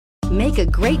Make a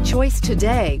great choice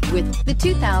today with the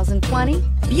 2020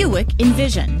 Buick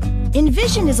Envision.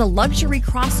 Envision is a luxury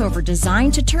crossover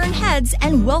designed to turn heads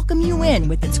and welcome you in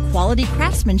with its quality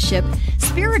craftsmanship,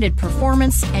 spirited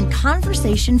performance, and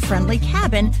conversation-friendly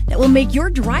cabin that will make your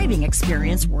driving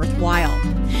experience worthwhile.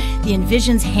 The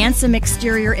Envision's handsome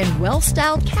exterior and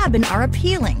well-styled cabin are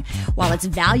appealing, while its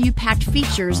value-packed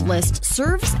features list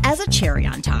serves as a cherry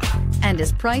on top. And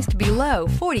is priced below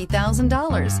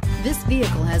 $40,000. This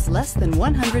vehicle has less than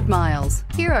 100 miles.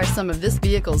 Here are some of this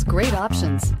vehicle's great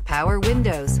options: power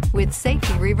windows with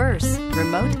safety reverse,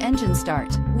 remote engine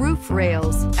start, roof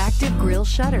rails, active grille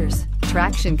shutters,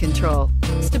 traction control,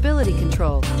 stability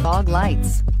control, fog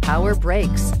lights, power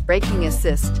brakes, braking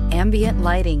assist, ambient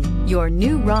lighting. Your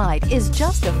new ride is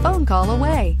just a phone call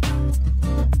away.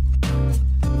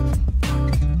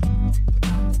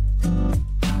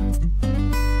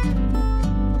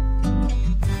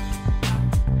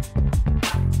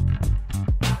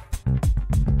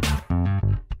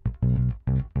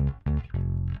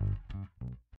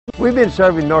 We've been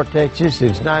serving North Texas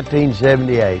since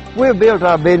 1978. We've built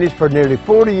our business for nearly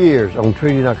 40 years on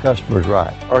treating our customers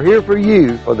right. Are here for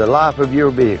you for the life of your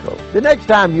vehicle. The next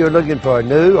time you're looking for a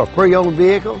new or pre-owned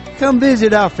vehicle, come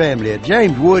visit our family at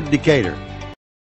James Wood, Decatur.